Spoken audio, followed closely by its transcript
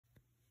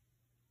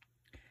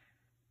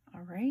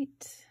All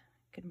right,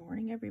 good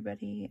morning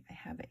everybody. I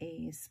have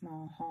a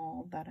small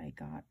haul that I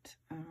got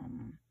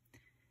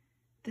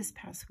this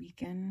past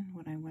weekend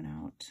when I went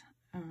out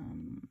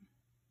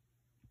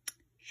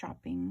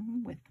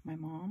shopping with my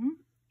mom,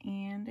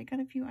 and I got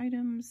a few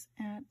items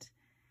at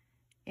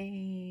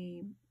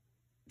a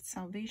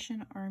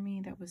Salvation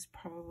Army that was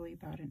probably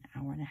about an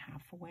hour and a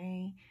half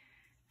away.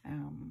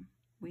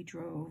 We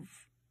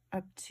drove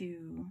up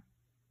to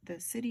the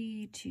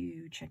city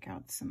to check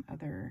out some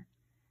other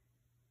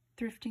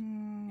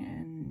thrifting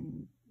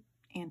and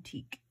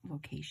antique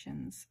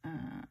locations.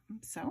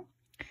 So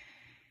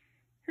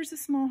here's a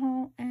small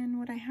haul, and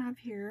what I have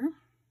here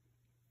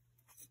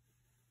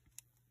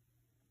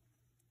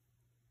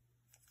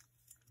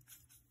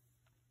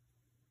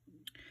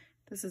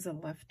this is a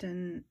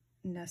Lefton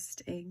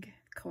Nest Egg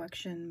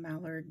Collection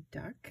Mallard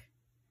Duck.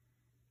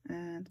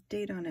 The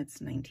date on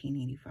it's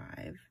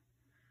 1985.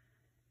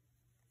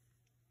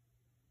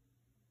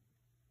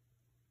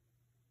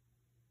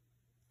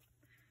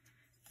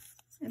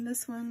 And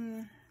this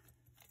one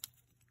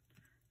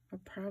I'll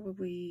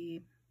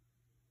probably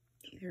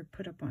either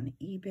put up on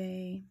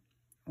eBay,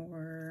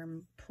 or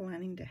I'm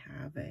planning to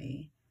have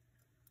a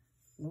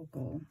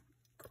local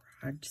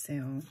garage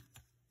sale,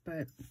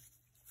 but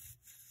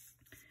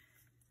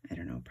I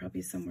don't know,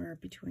 probably somewhere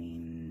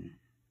between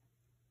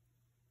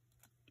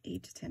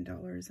 $8 to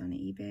 $10 on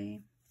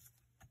eBay.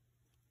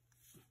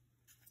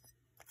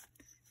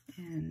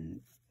 And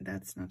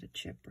that's not a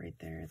chip right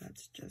there,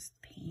 that's just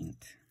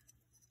paint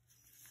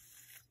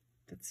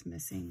that's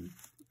missing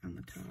on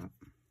the top.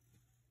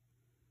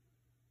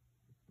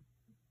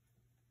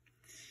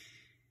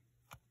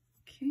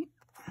 Okay,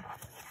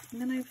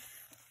 and then I've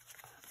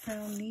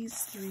found these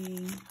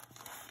three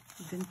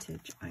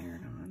vintage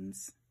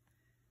iron-ons.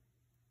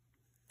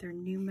 They're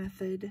New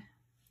Method,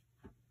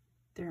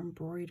 they're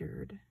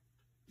embroidered.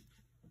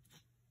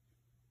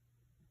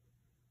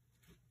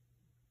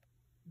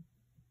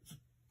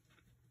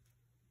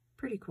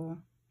 Pretty cool.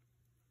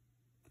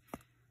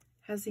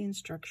 Has the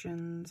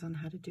instructions on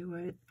how to do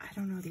it. I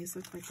don't know, these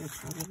look like they're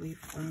probably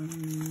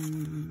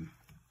from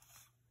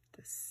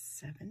the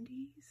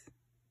 70s?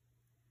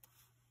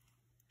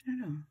 I don't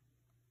know.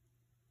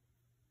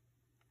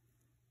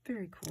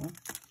 Very cool.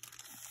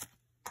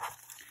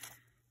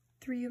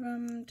 Three of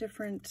them,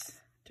 different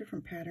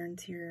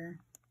patterns here.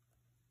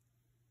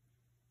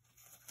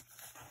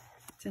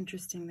 It's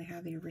interesting, they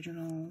have the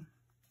original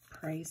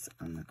price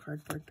on the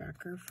cardboard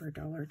backer for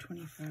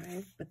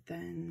 $1.25, but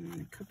then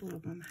a couple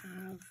of them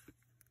have,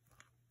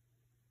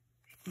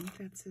 I think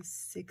that's a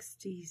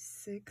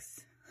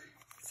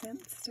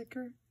 66-cent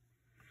sticker.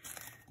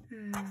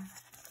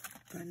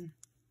 Fun.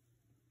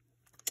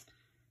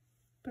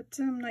 But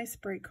nice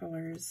bright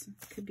colors.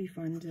 Could be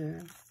fun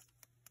to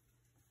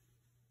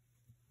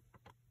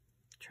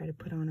try to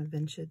put on a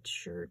vintage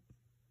shirt.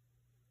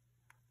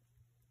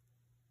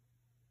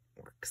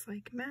 Works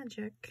like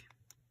magic.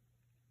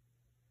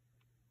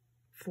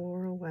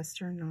 Floral,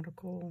 Western,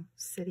 Nautical,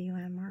 City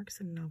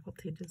Landmarks, and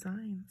Novelty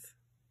Designs.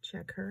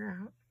 Check her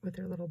out with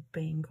her little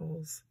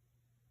bangles.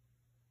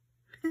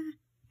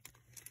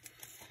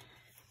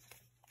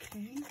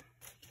 Okay.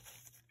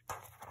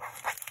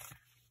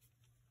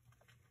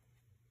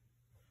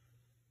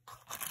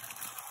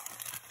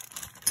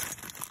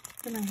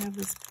 Then I have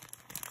this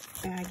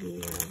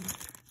baggie of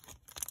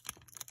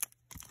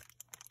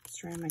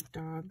ceramic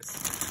dogs.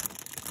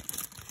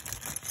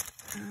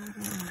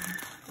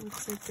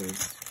 Looks like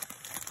there's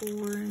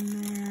 4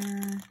 in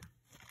there.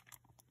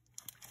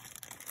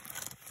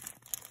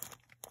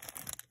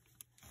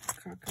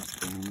 Cocker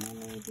Spaniel,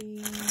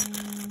 maybe.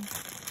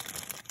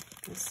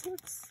 This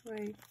looks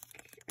like,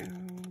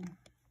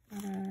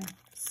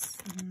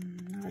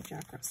 not a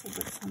Jack Russell,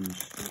 but some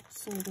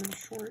sort of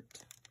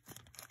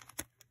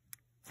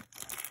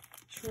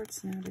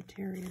short-snouted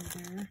terrier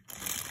there.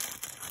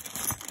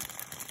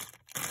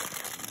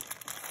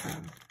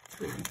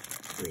 Three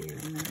are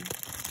in there.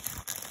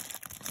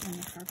 And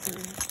the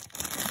Cocker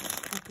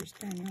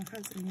Spaniel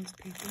has a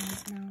newspaper in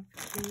his mouth.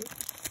 Cute.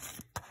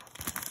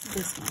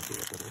 This might be a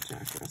little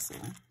Jack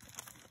Russell.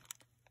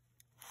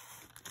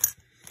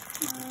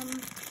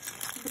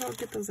 But I'll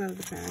get those out of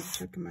the bag,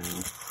 check them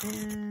out.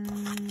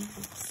 And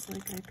looks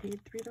like I paid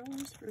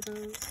 $3 for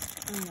those.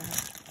 Oh yeah.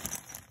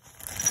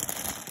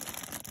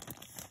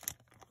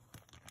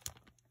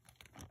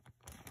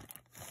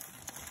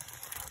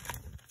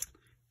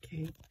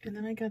 Okay, and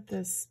then I got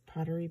this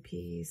pottery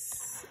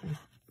piece.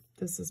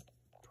 This is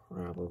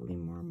probably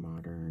more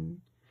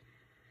modern.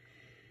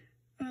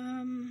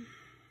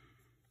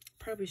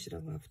 Probably should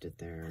have left it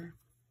there,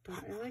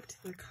 but I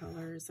liked the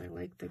colors. I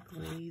liked the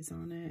glaze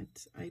on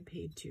it. I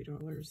paid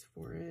 $2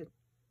 for it.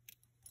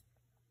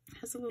 It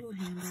has a little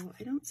handle.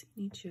 I don't see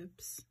any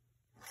chips.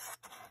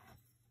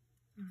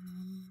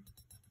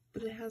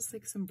 But it has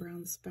like some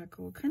brown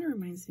speckle. Kind of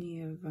reminds me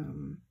of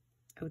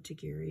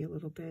Otagiri a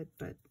little bit,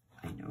 but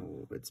I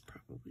know it's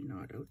probably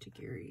not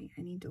Otagiri.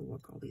 I need to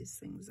look all these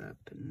things up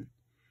and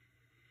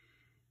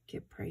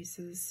get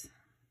prices.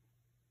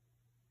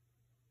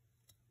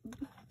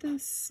 But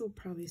this will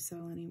probably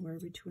sell anywhere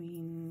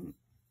between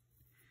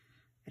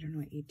I don't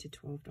know, $8 to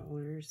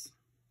 $12.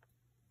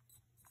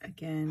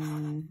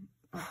 Again,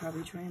 I'll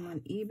probably try them on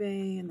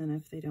eBay, and then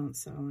if they don't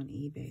sell on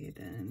eBay,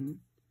 then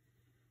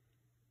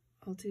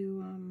I'll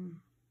do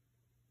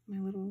my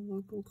little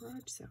local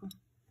garage sale.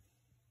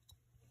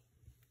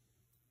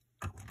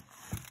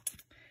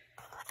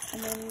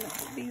 And then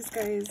these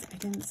guys, I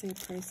didn't say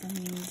price on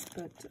these,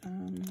 but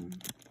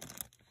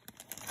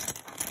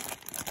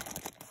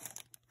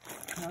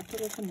I'll have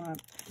to look them up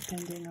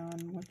depending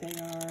on what they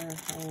are,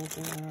 how old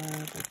they are,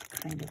 what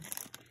kind of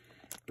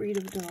breed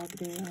of dog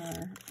they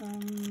are.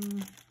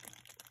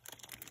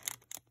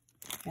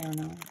 I don't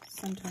know.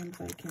 Sometimes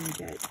I can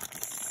get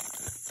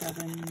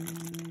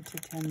 $7 to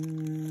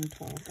 $10,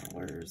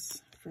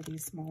 $12 for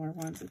these smaller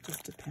ones. It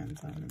just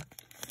depends on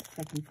if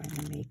I can find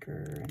the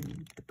maker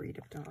and the breed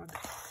of dog.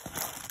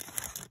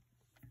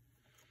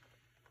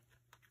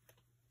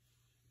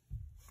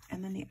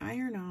 And then the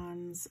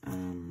iron-ons,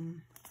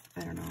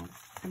 I don't know.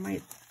 I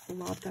might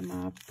lot them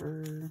up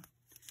or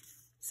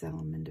sell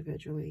them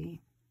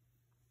individually.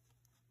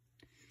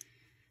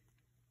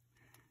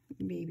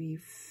 Maybe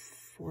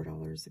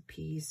 $4 a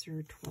piece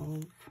or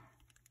 $12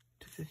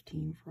 to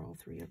 $15 for all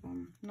three of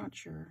them. Not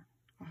sure.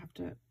 I'll have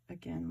to,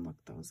 again, look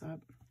those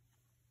up.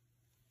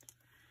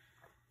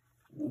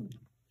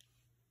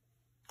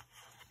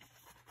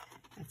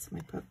 That's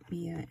my pup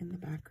Mia in the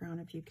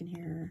background, if you can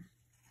hear her.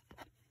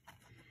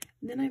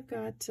 And then I've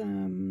got,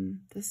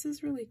 this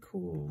is really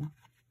cool.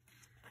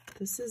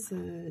 This is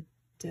a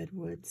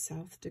Deadwood,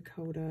 South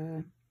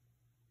Dakota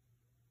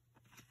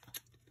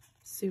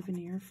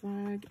souvenir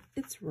flag.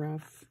 It's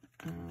rough.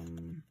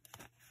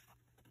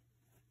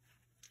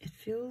 It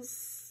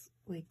feels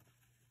like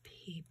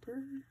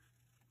paper.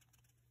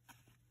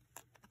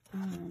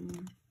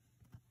 But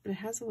it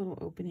has a little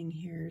opening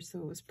here, so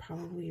it was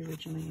probably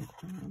originally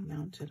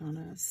mounted on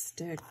a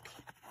stick.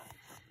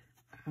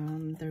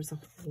 There's a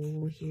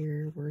hole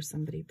here where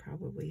somebody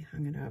probably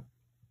hung it up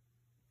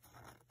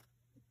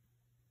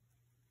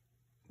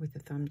with a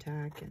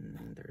thumbtack,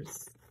 and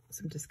there's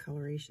some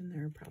discoloration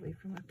there, probably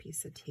from a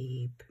piece of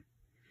tape.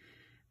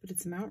 But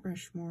it's Mount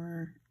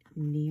Rushmore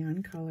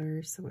neon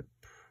color, so it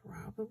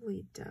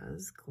probably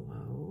does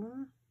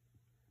glow.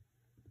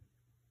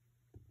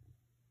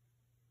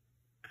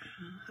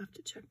 I'll have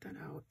to check that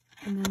out.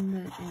 And then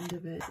the end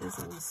of it is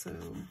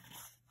also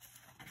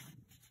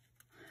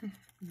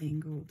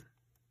mangled.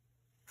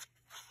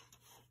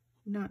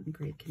 Not in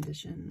great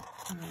condition.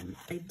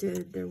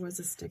 There was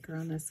a sticker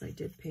on this. I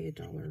did pay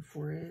 $1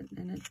 for it,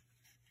 and it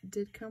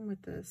did come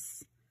with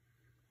this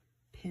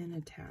pin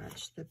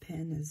attached. The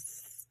pin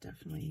is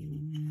definitely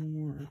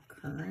more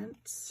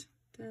current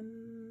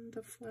than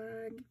the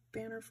flag,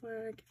 banner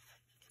flag.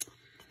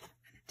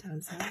 And it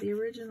does have the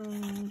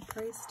original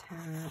price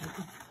tag.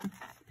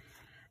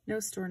 No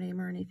store name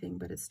or anything,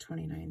 but it's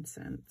 29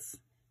 cents.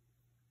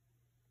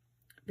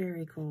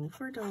 Very cool.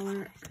 For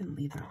 $1, I couldn't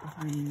leave that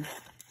behind.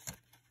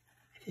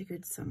 I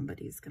figured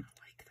somebody's gonna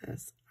like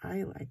this.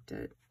 I liked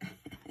it.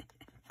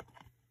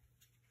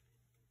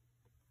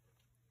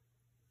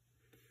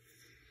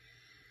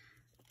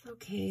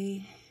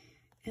 Okay,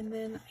 and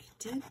then I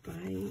did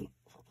buy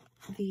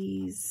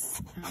these,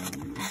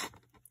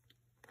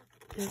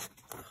 they're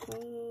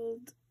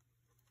called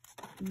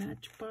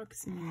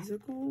Matchbox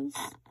Musicals,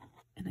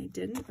 and I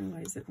didn't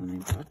realize it when I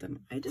bought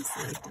them. I just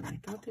liked them. I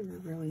thought they were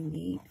really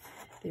neat.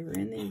 They were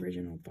in the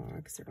original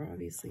box. They're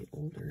obviously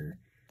older,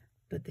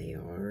 but they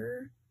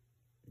are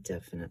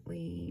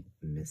definitely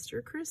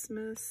Mr.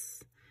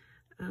 Christmas.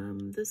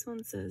 This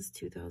one says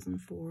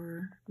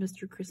 2004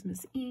 Mr.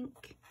 Christmas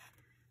Inc.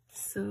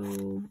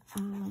 So,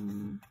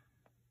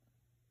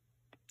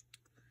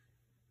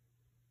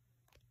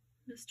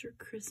 Mr.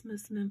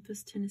 Christmas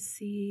Memphis,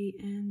 Tennessee,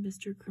 and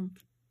Mr.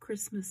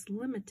 Christmas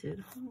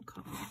Limited Hong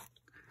Kong.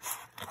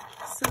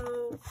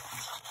 So,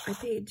 I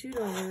paid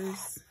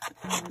 $2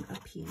 a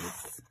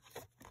piece,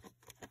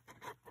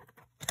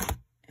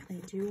 and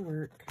they do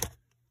work.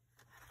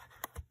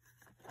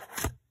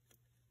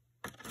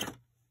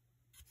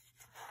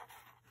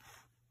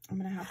 I'm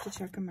going to have to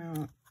check them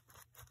out.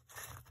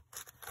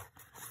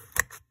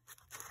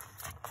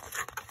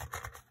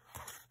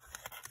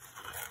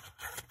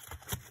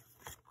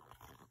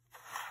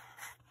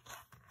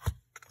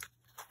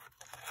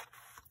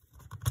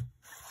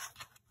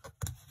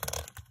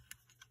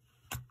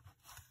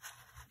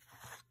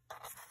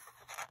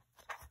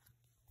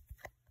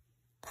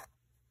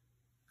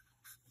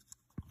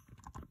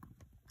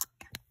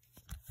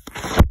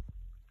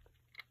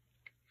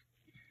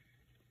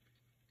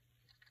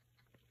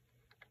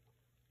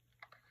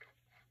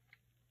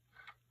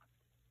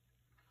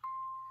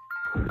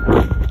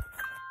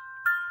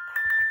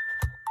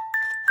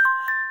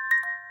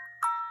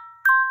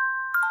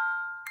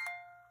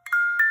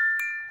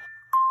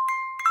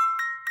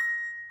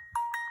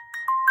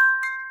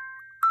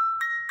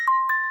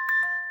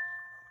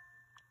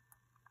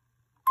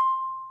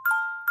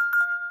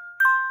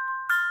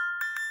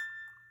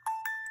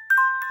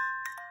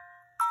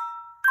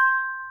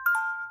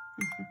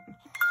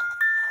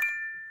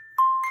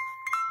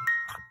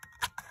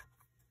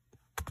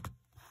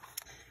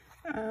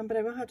 But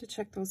I will have to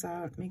check those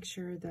out, make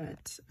sure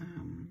that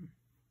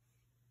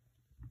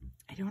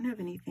I don't have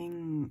any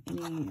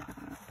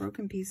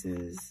broken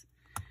pieces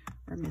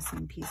or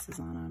missing pieces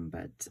on them,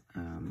 but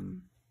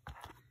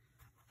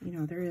you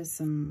know, there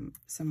is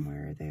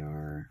somewhere they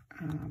are,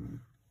 you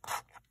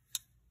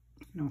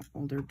know,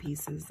 older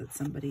pieces that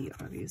somebody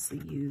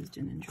obviously used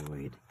and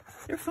enjoyed.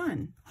 They're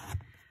fun.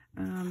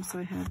 So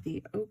I have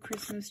the Oh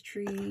Christmas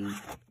Tree,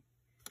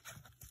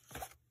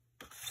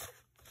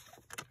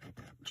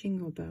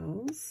 Jingle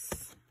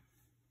Bells,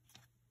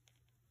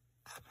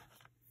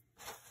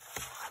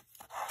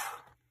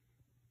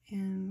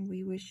 and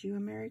We Wish You a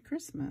Merry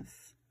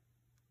Christmas.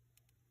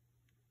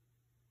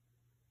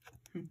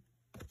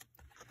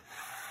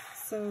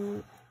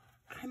 So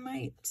I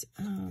might,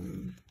 I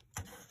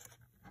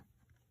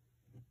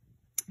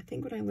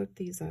think when I looked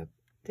these up,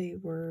 they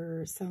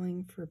were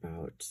selling for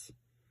about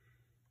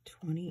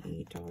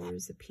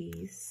 $28 a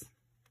piece,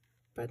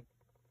 but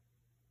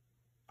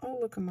I'll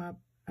look them up.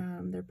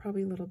 They're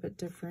probably a little bit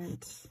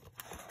different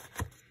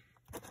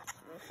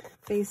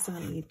based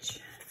on each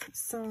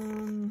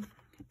song,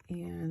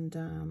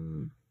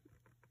 and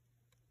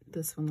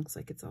this one looks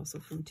like it's also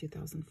from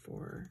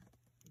 2004.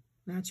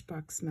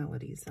 Matchbox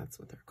Melodies, that's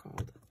what they're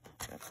called.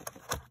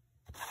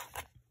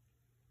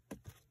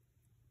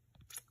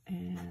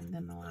 And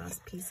then the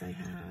last piece I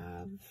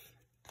have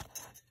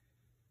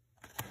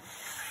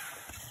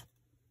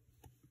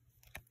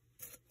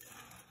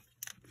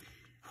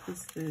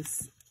is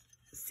this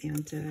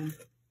Santa. I'll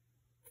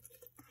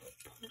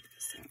pull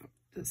this out.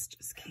 This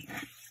just came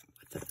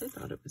with it. I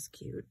thought it was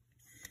cute.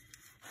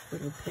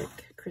 Little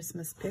pick,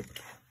 Christmas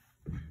pick.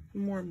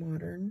 More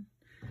modern.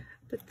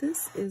 But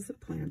this is a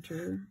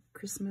planter,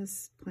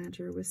 Christmas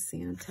planter with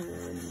Santa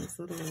and his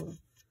little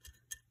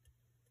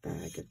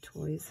bag of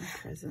toys and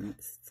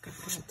presents. It's got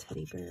a little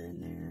teddy bear in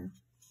there.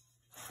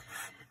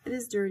 It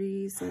is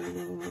dirty, so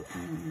we'll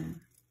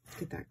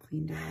get that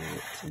cleaned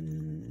out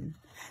and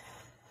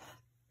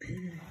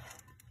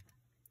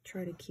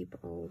try to keep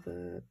all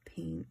the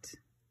paint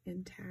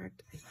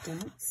intact. I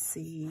don't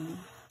see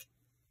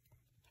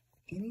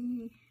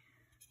any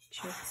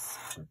chips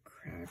or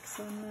cracks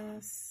on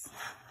this.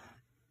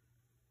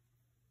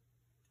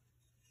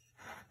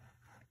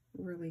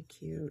 Really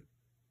cute.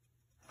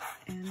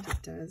 And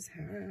it does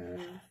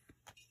have,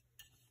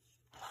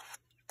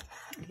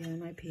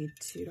 again, I paid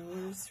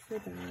 $2 for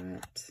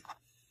that.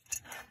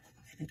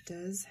 And it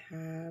does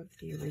have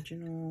the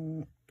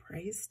original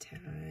price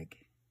tag,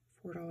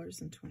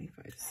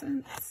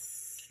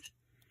 $4.25.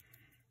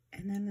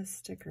 And then the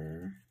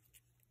sticker.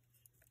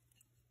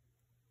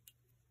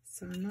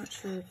 So I'm not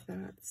sure if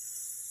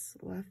that's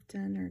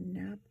Lefton or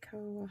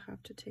Napco. I'll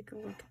have to take a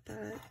look at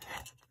that.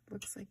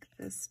 Looks like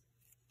this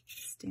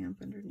stamp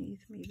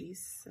underneath maybe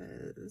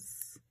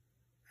says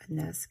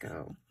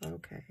Anesco.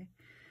 Okay,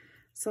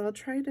 so I'll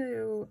try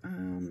to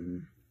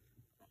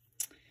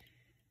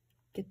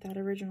get that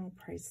original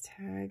price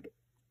tag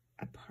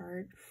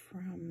apart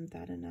from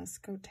that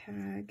Anesco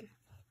tag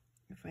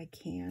if I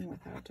can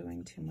without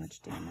doing too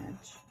much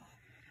damage.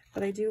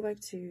 But I do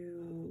like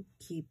to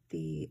keep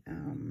the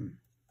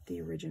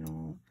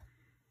original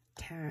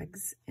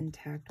tags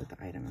intact with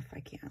the item if I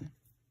can.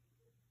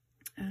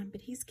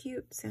 But he's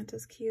cute.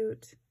 Santa's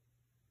cute.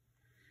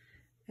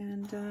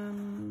 And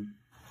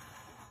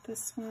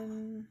this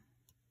one,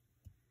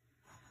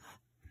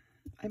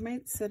 I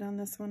might sit on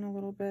this one a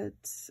little bit,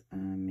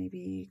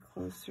 maybe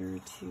closer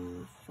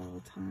to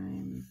fall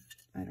time.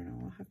 I don't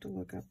know. I'll have to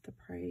look up the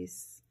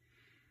price.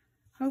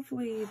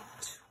 Hopefully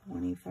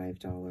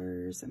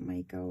 $25. It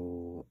might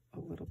go a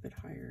little bit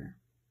higher,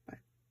 but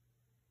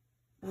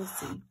we'll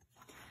see.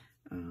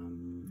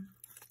 And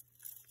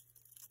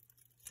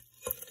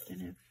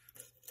if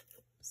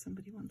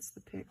somebody wants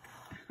the pick,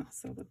 I'll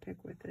sell the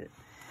pick with it.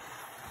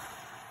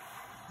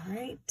 All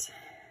right.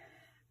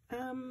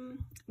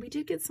 We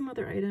did get some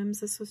other items.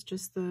 This was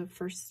just the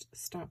first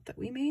stop that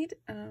we made.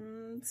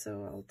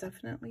 So I'll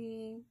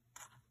definitely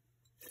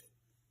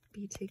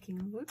be taking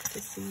a look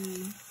to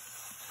see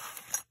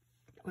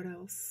what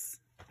else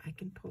I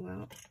can pull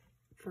out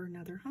for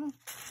another haul.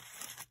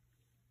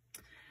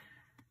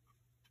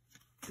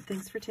 So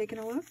thanks for taking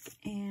a look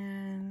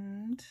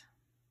and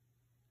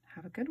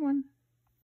have a good one.